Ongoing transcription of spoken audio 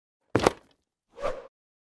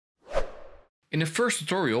In the first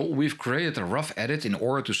tutorial, we've created a rough edit in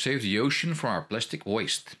order to save the ocean from our plastic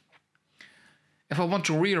waste. If I want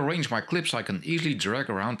to rearrange my clips, I can easily drag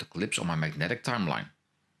around the clips on my magnetic timeline.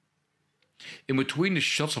 In between the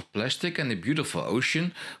shots of plastic and the beautiful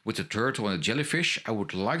ocean with the turtle and the jellyfish, I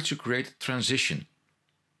would like to create a transition.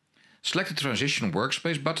 Select the Transition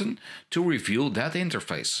Workspace button to reveal that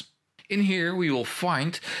interface. In here we will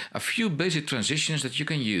find a few basic transitions that you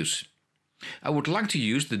can use. I would like to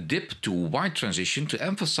use the dip to white transition to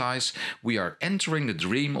emphasize we are entering the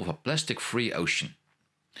dream of a plastic-free ocean.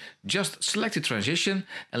 Just select the transition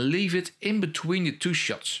and leave it in between the two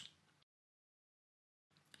shots.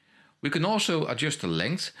 We can also adjust the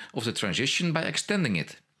length of the transition by extending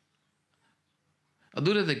it. I'll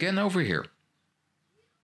do that again over here.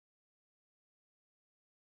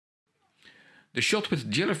 The shot with the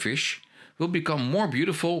jellyfish will become more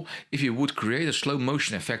beautiful if you would create a slow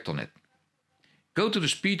motion effect on it. Go to the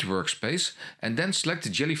Speed workspace and then select the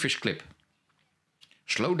jellyfish clip.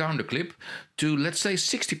 Slow down the clip to, let's say,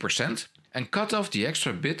 60% and cut off the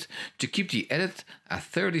extra bit to keep the edit at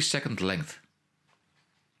 30-second length.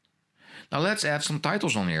 Now let's add some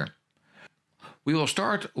titles on here. We will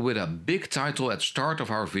start with a big title at the start of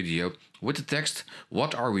our video with the text,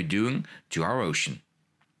 "What are we doing to our ocean?"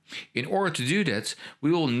 In order to do that,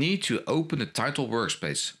 we will need to open the title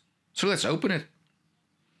workspace. So let's open it.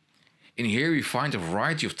 In here we find a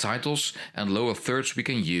variety of titles and lower thirds we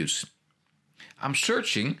can use. I'm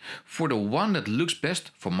searching for the one that looks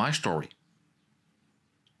best for my story.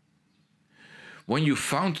 When you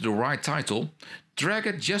found the right title, drag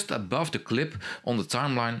it just above the clip on the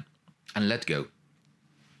timeline and let go.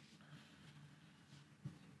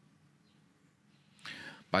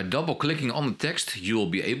 By double-clicking on the text, you will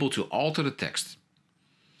be able to alter the text.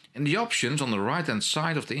 In the options on the right-hand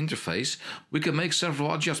side of the interface, we can make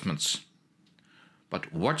several adjustments.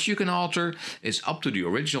 But what you can alter is up to the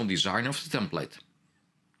original designer of the template.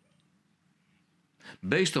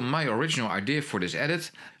 Based on my original idea for this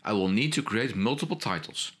edit, I will need to create multiple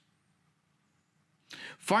titles.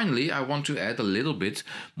 Finally, I want to add a little bit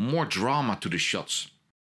more drama to the shots.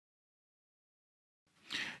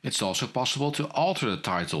 It's also possible to alter the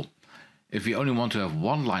title. If you only want to have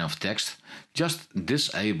one line of text, just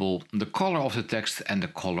disable the color of the text and the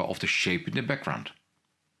color of the shape in the background.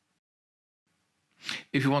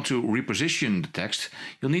 If you want to reposition the text,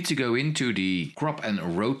 you'll need to go into the Crop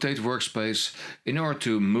and Rotate workspace in order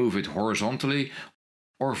to move it horizontally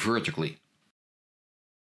or vertically.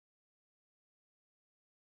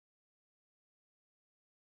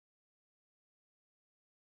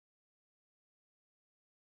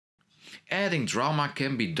 Adding drama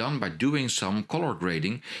can be done by doing some color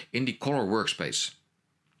grading in the Color workspace.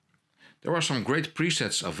 There are some great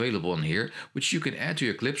presets available in here which you can add to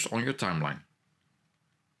your clips on your timeline.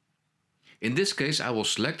 In this case, I will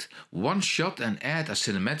select one shot and add a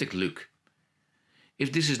cinematic look.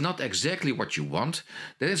 If this is not exactly what you want,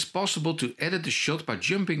 then it's possible to edit the shot by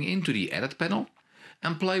jumping into the Edit panel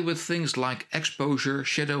and play with things like exposure,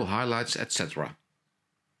 shadow, highlights, etc.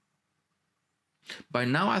 By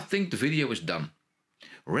now I think the video is done,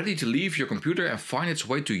 ready to leave your computer and find its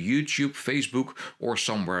way to YouTube, Facebook or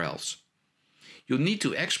somewhere else. You'll need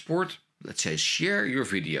to export, let's say share your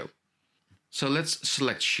video. So let's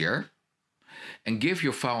select share and give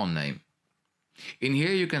your file a name. In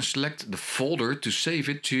here you can select the folder to save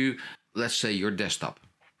it to, let's say, your desktop.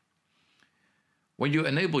 When you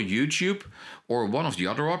enable YouTube or one of the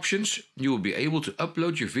other options, you will be able to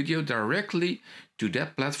upload your video directly to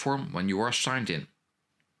that platform when you are signed in.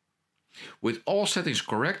 With all settings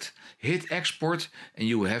correct, hit export and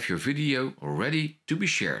you will have your video ready to be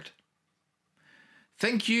shared.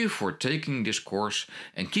 Thank you for taking this course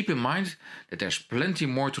and keep in mind that there's plenty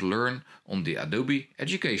more to learn on the Adobe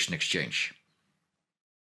Education Exchange.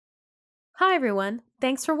 Hi everyone,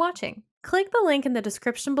 thanks for watching. Click the link in the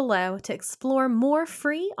description below to explore more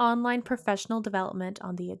free online professional development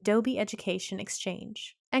on the Adobe Education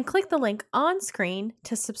Exchange. And click the link on screen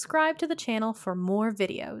to subscribe to the channel for more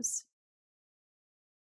videos.